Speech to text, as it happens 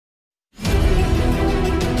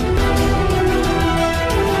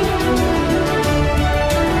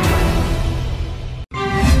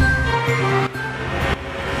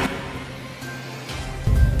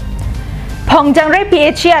Pongjang Ray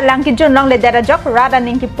PHC alang ki jun long le dara jok rada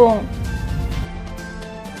ning ki pung.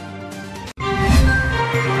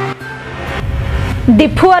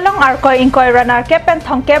 Dipu along Arkoi Inkoi Ranar Kepen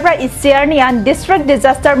Thongkebra is Siernian District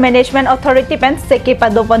Disaster Management Authority Pen Seki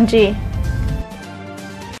Padoponji.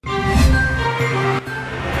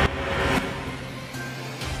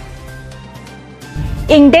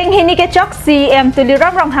 Ingdeng hini ke chok CM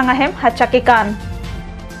tuliram rong hangahem hachakikan.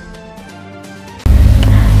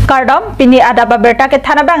 Kardom pini Adap Abirta ke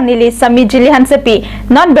thanabang nili sami jilihan sepi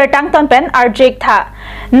non bertang ton pen arjik tha.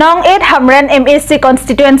 Nong 8 Hamren MAC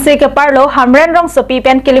constituency ke parlo Hamren rong sopi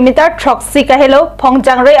pen kilometer troksi ka hello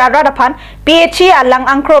Pongjang Ray aradapan PHC alang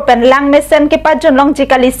angkro pen lang mesen ke pajun long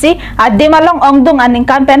jikalisi adimalong ongdung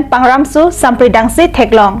aningkan pen pangramsu sampridangsi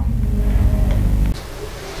theklong.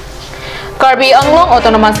 Karbi Anglong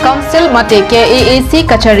Autonomous Council mate ke AAC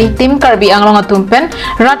kachari tim Karbi Anglong atumpen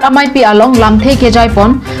rat amai pi along lamthe ke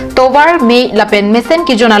jaipon tovar me lapen mesen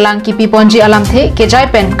ki jonalang ki piponji alamthe ke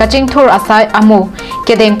jaipen kaching thur asai amu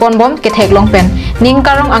ke deng ponbom ke theklong pen ning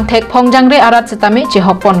karong ang thek Pongjang Ray arat setame che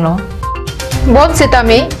hokpon lo bon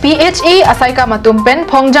setame PHE asai ka matumpen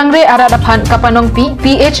Pongjang Ray arat aphan kapanong pi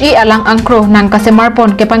PHE alang angkro nang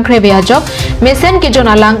kasemarpon ke pangkreve ajok mesen ke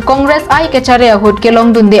jonalang Congress ai ke chare ahut ke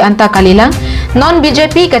long dunde anta kalilang non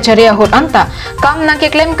BJP ke chare ahut anta kam na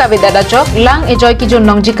ke claim ka vedada chok lang ejoy ki jon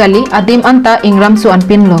long jikali adim anta ingram su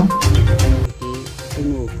anpin lo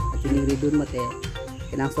inu atini ridun mate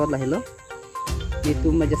kenang sor la hello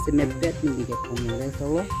itu majase mepet ni ke Pongjang Ray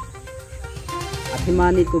solo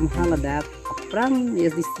athimani tum haladak aprang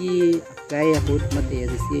SDC kai ahut mate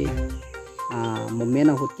SDC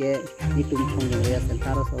momena ahut ke itum Pongjang Ray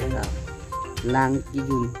sentaro sora lang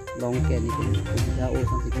kijun long ke ni da o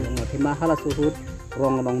san sikong thima hala suhut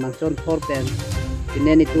rong long nang chon thor pen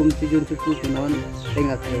pinen itum tujun tutu punon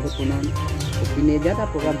tenga kai ho punon pine jada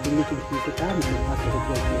program tini tutu kita ni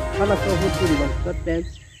hala suhut pun long pen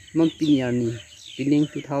non piniar ni pining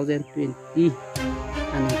 2020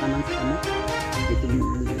 anang kanang sama itum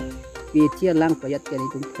PHC lang payat ke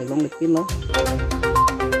itum kelong lepin lo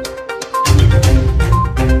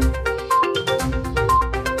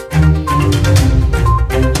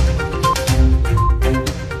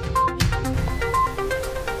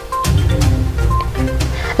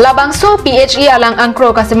Labangso PHE alang angkro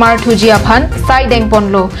kasemar thuji aphan sai deng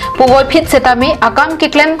ponlo pugoi phit setame akam ke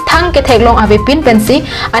claim thang ke theklong ave pin pensi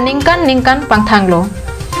aningkan pangthanglo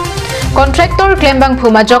contractor claim bang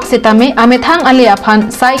phuma jok setame ame thang ali aphan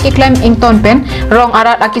sai ke claim ington pen rong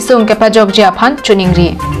arat akisung ke pajok je aphan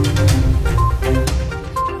chuningri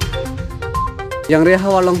Pongjang Ray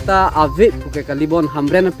hawalong ta ave puke kalibon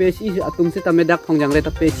Hamren PHE atum setame dak Pongjang Ray ta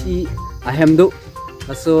PHE ahemdu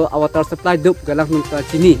so water supply dup galang nung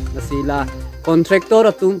chini nasila contractor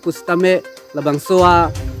atung pustame labang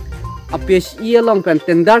soa PHE along pen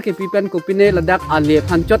tender ke pipen kupine ladak ale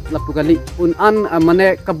phanchot lapugali un an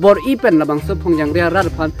mane kabor i pen labang so Pongjang Ray rar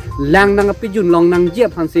phan lang nang pijun long nang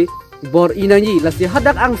je phansi bor inangi lasi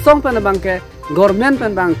hadak ang song pen bang ke government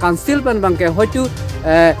pen bang council pen bang ke hoju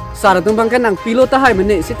saratung bang ke nang pilota hai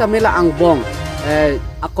mene sitamela ang bong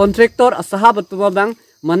a contractor asahabat tu bang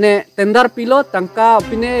mane tender pilot tangka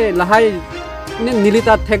pine lahai ne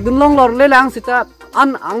nilita thekdun long lor le lang sita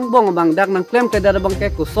an ang bong bang dak nang claim ke dar bang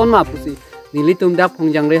ke ko sonma pusi nilitum dak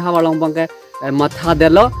Pongjang Ray hawalong bang ke matha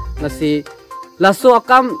delo nasi laso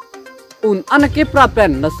akam un anake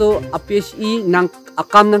prapen laso PHE nang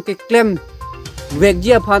akam nang ke claim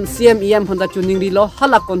wegji aphan CMEM phanta chuning ri lo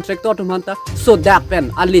hala contractor tum hanta so dak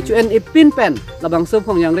pen ali chu en ipin pen labang so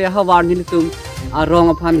Pongjang Ray hawar nilitum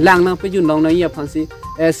arong aphan lang nang pejun long nang ya phansi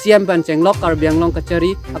CM pan chenglok karbiang long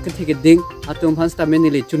kachari akthi ke ding atum phans ta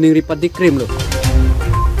menili chuning ri padik krim lo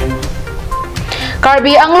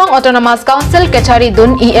Karbi Anglong Autonomous Council kachari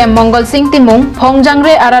dun EM Mongol Singh Timung Pongjang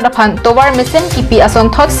Ray aradaphan tobar mesen kipi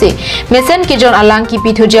ason thotse mesen kijon alang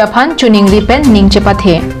kipi thuja phan chuning ri pen ning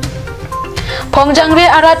chepathe Pongjang Ray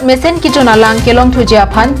arat mesen kijon alang kelong thuja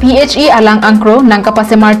phan PHE alang angkro nangka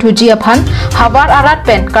pasemar thuji aphan habar arat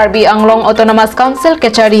pen Karbi Anglong Autonomous Council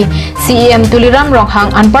kachari CEM tuliram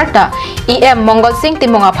ronghang anparta EM Mongol Singh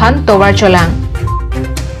Timung aphan tobar cholang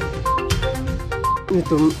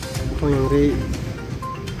itum Pongjang Ray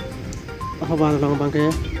habar long bangke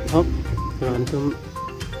hop antum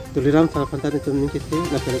tuliram sa pantat itum nikite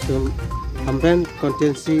na itum Hamren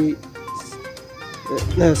contency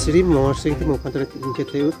na siri Mongol Singh Timung pantat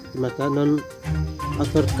nikite mata non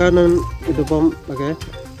ator kanon idubom bage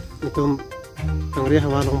itum Pongjang Ray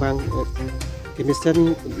habar long bang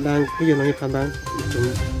kemisen lang kuyo nang panbang itum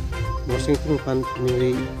Mongol Singh Timung pan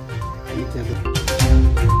miri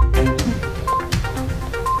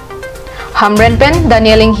Hamren pen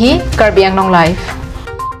Danieling hi Karbi Anglong Live.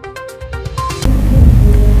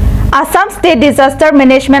 Assam State Disaster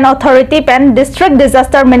Management Authority pen District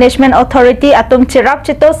Disaster Management Authority atum chirap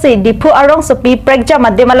chito si dipu arong sopi prekja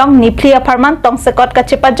madimalong nipli aparman tong sekot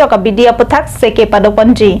kachipajok abidia puthak seke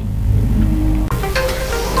padoponji.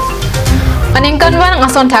 Aningkan wan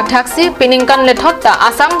ngason taksi piningkan lethotta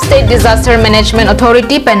Assam State Disaster Management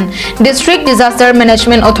Authority pen District Disaster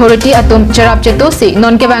Management Authority atum chirap chito si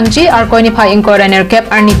non kebangji arkoni phai inkoraner kep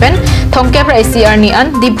arni pen thongkep raisi arni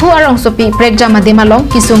an dipu arong sopi prekja madimalong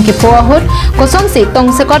kisung ki poahut koson si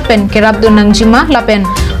tong sekot pen kerap dunangjima lapen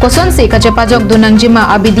koson si kachepajok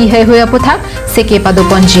dunangjima abidi he hoya puthak seke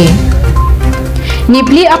padoponji.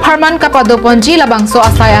 Nipli aparman kapadoponji labangso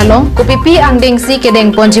asai along kupipi angdeng si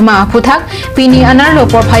kedeng ponjima puthak pini anar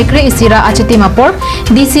lopor phaikre isira achiti mapor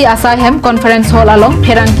DC asai hem conference hall along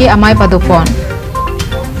pherangke amai padopon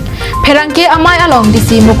pherangke amai along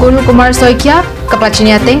DC Mukul Kumar Soikia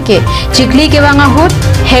kapachinia tengke chikli ke wanga hut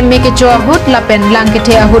hemme ke choa hut lapen lang ke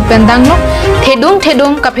thea hut pendanglo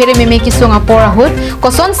thedung kaphere meme ki sunga pora hut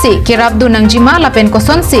koson si kirab du nangjima lapen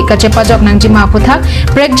koson si kachepajok nangjima puthak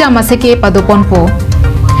prekja maseke padopon po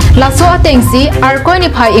laso atengsi arkoi ni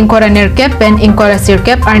phai inkoraner kep pen inkorasir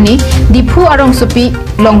kep arni dipu arong supi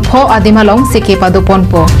longpho adimalong seke padopon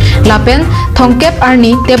po lapen thongkep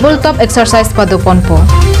arni tabletop exercise padopon po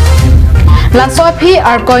laso aphi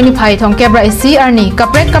arkoi ni phai thongkep raisi arni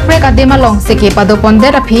kaprek adimalong seke padopon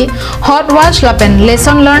der aphi hot watch lapen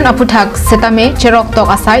lesson learn aputhak setame cherok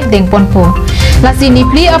tok asai dengpon po lasi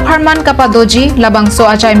nipli aparman kapadoji labangso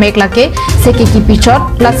ajai meklake seke ki pichot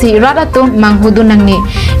lasi radatum manghudu nangni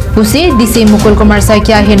pusi DC Mukul Kumar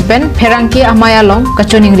Soikia hinpen pherangke amayalong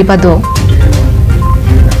kachoning ripado.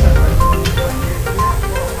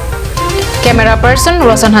 Camera person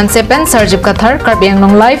Rosan Hansepen Sarjip Kathar Karbi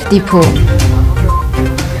Anglong Live Dipu.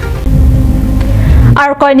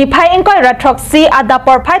 Arkoi ni phai ingkoi rathok si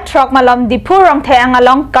adapor phai trok malom dipu rong theang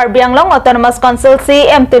along Karbi Anglong Autonomous Council si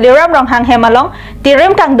em tuliram rong hang hemalong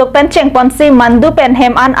tirim kang dukpen chengpon si mandu pen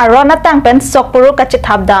hem an arona tang pen sokpuru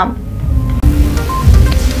kachithabdam.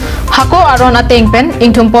 Hako aron ateng pen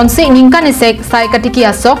ingthum ponsi ningkan isek sai katiki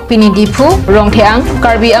asok pini dipu rong theang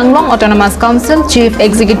Karbi Anglong Autonomous Council Chief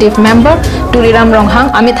Executive Member Tuliram Ronghang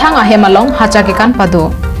Amithang ahemalong hachakekan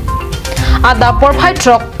pado adapor phai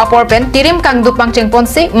trok apor pen tirim kang dupang cheng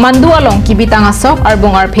ponsi mandu along kibitang asok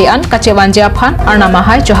arbung arphean kachewanja phan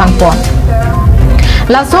arnamahai johangpon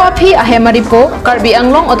laso aphi ahemaripo Karbi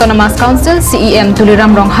Anglong Autonomous Council CEM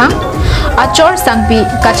Tuliram Ronghang achor sangpi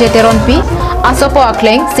kacheteronpi asopo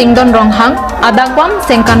akleng singdon ronghang adakwam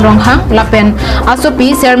sengkan ronghang lapen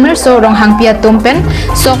asopi sermir so ronghang pia tumpen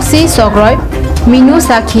soksi sogroy minu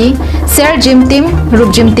sakhi ser jimtim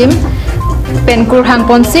rup jimtim penkur hang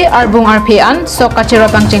ponsi arbung arphean sok kachero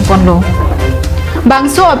pangcheng ponlo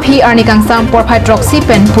bangso aphi arnikang sam por phai troksi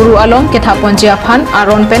pen puru along ketha ponjia phan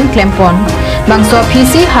aron pen klempon bangso aphi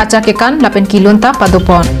si hacha kekan lapen kilunta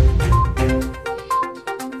padopon.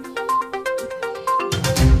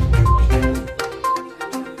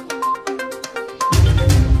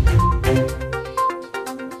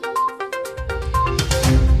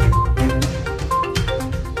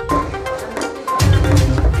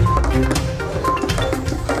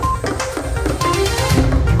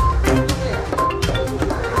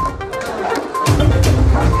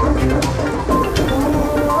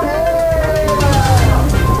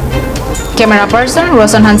 Camera person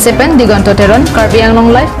Rosan Hansepen Digonto Teron Karbi Anglong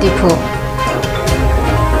Live Dipu.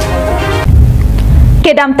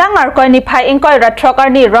 Kedamtang arkoi ni phai ingkoi rathok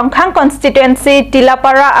arni rongkhang constituency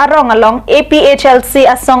Tilapara arong along APHLC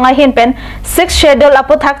asonga hinpen 6 schedule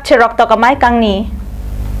aputhak cherok tokamai kangni.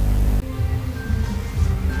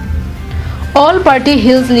 All Party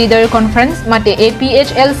Hills Leader Conference mate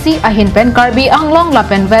APHLC ahinpen Karbi Anglong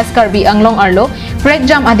lapen West Karbi Anglong arlo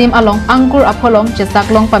prekjam adim along angkur apolong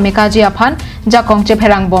chesaklong pamekaji aphan jakong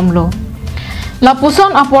chepherang bomlo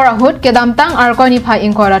lapuson apor ahut kedamtang arkoi ni phai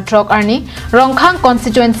ingkora trok arni rongkhang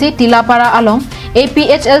constituency Tilapara along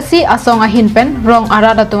APHLC asong ahinpen rong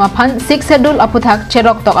aradatum aphan 6 schedule aputhak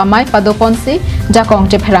cherok tok amai padoponsi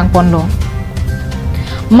jakong chepherang ponlo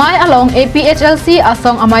Mai along APHLC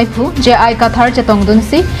asong amai phu JI Kathar chetong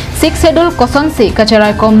dunsi 6 schedule kosonsi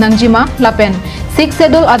kacherai kom nangjima lapen 6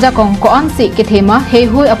 schedule ajakong koansi kithema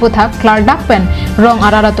hehui aputhak klardak pen rong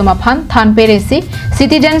araratuma phan than peresi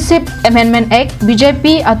Citizenship Amendment Act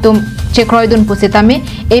BJP atum chekroidun pusitami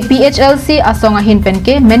APHLC asong ahin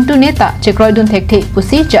penke mentu neta chekroidun thekthi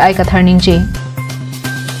pusi JI Kathar ningji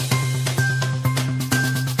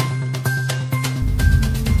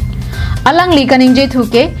alang likaning je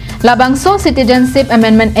thuke Labangso Citizenship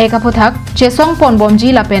Amendment Act aputhak chesong pon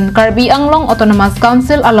bomji lapen Karbi Anglong Autonomous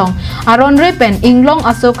Council along aron repen inglong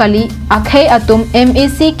asokali akhei atum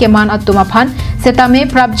MEC keman atum aphan setame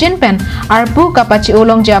prabjin pen arpu kapachi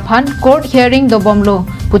ulong japhan court hearing do bomlo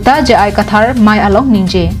puta je ai kathar mai along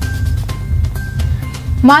ningje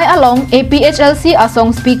mai along APHLC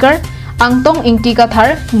asong speaker angtong ingti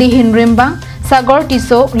kathar dihin rimbang sagor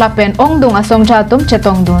tiso lapen ongdung asong jatum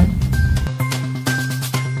chetong dun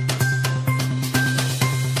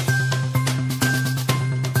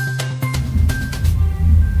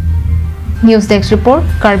News Desk Report,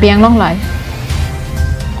 Karbi Anglong Live.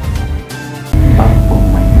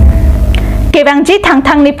 Kebangji thang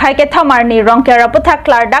ni phai ke thamar ni rong kera puthak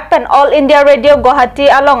Clardak pen All India Radio Guwahati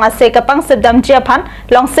along ase kapang sidam jiaphan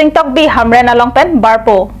long sing tok bi hamren along pen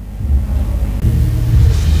barpo.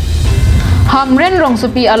 Hamren rong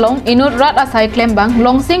supi along inut rat asai klembang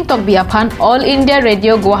long sing tok bi aphan All India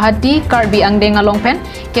Radio Guwahati Karbi Angdeng along pen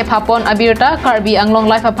ke Adap Abirta Karbi Anglong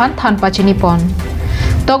Live aphan than pachini pon.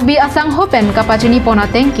 Tokbi asang hopen kapachini pona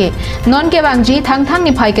tengke non ke bangji thang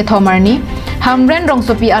ni phai ke thomarni hamren rong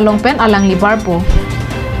sopi along pen alang li barpo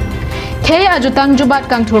ke ajutang jubat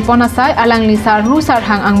kang thur pona sai alang li sar ru sar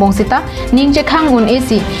hang angbong sita ningje khang un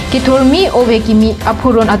esi ki thurmi ove kimi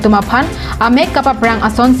aphuron atuma phan amek kapaprang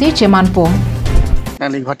ason si chemanpo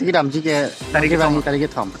nali ghoti dam ji ke tarike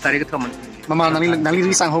thom mama nali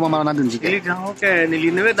ri sang ho mama na dunji ke nili jang ho ke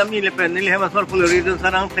nili neve dam ni le pen nili hema sor full reason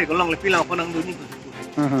sarang the kolong le pilang ponang dunji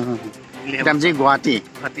Dam ji Guwahati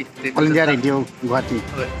All India Radio Guwahati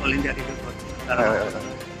All India Radio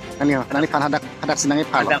Guwahati nali kan hadak sinang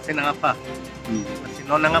apa hadak sinang apa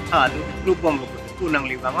sinon nang apa lu bom lu nang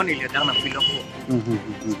libangon ni lihat nang pilok ko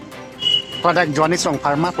produk Jonis rong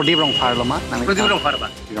pharma prodip rong phar loma nang prodip rong phar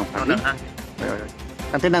ba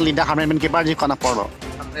nanti nang lidah hamren ke barji kona porlo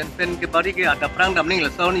hamren pen ke bari ke ada perang dam ning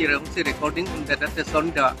la sound ni si recording unda te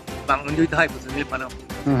sound da bang unjui thai pusen ni panau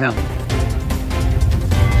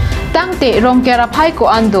Tangte rong kera phai ko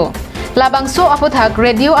ando labangso aputhak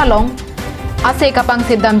radio along ase kapang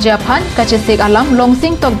sidam japhan kachesek alam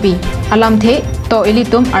longsing tokbi alam the to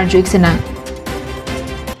ilitum arjuik sina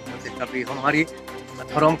kabi hamari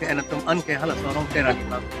thorom ke anatum an ke hala sorong tera ni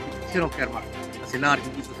bang sirong kerma sinar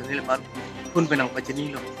ji pusen ni par kun benang pachini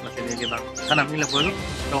lo masene ni bang kana mi la bolu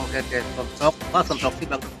rong ke top pa son top si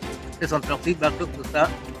bang te son top si bang tu sa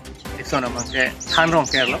isona bang ke than rong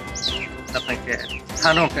ke lo tapay ke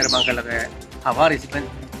thanong ker bangka lage hawari sipen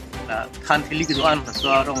than thili ki duan so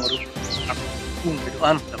rong ru kung ki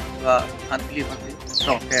duan so than thili bangki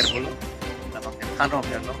rong ker bolo tapay ke thanong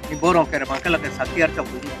ker lo ni borong ker bangka lage sakyar chok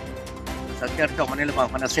buli sakyar chok mane le bang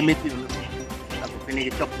pana semiti lo tapay pini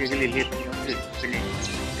ki chok ke le le pini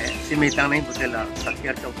semitang nai butela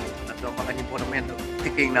sakyar chok tapay makani bonamento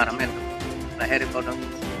tiking naramento na here bodang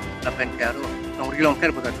tapay ke ro rong ri long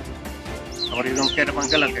ker boda और ये लोग क्या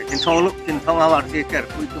रखा लगे चिंताओं आवार से क्या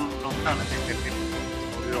कोई तुम लोग खाना देते थे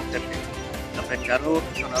और ये लोग करते तब तक करो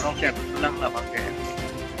सुनारों क्या कुछ लंग ना बांके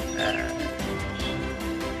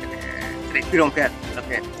रिपीरों क्या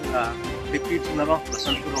लगे रिपीट सुनारों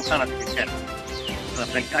संतुलों खाना देते क्या तब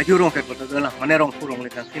तक आयुरों क्या कुछ तो ना मने रों पुरों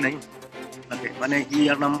लेकिन कि नहीं लगे मने ही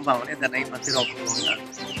यार नाम बांगने दा नहीं मत रों पुरों ना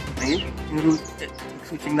नहीं इंग्रू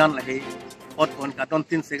सुचिंगान लगे और कौन का तो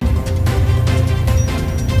 3 से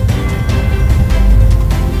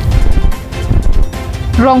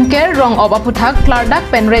Rongker rong ob aputhak Clardak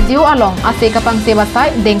pen radio along ase kapang sebasai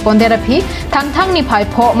deng ponderapi thang ni phai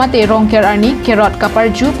pho mate rongker arni kerot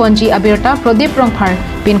kaparju ponji abirta prodip rongphar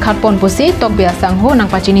pin khat pon pusi tokbia sangho nang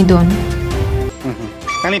pachini don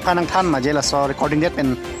kani panang than majela so recording det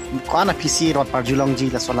pen kwana PC rot par julong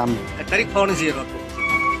ji la solam tarik phone ji rot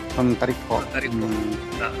tarik pho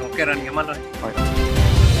rongker arni malo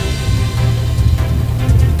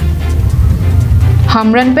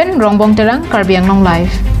Hamren pen rongbong terang Karbi Anglong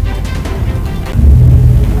Live.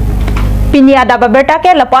 Pinya Adap Abirta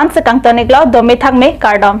ke lapan sekang tonik lau domi thak me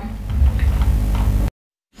kardom.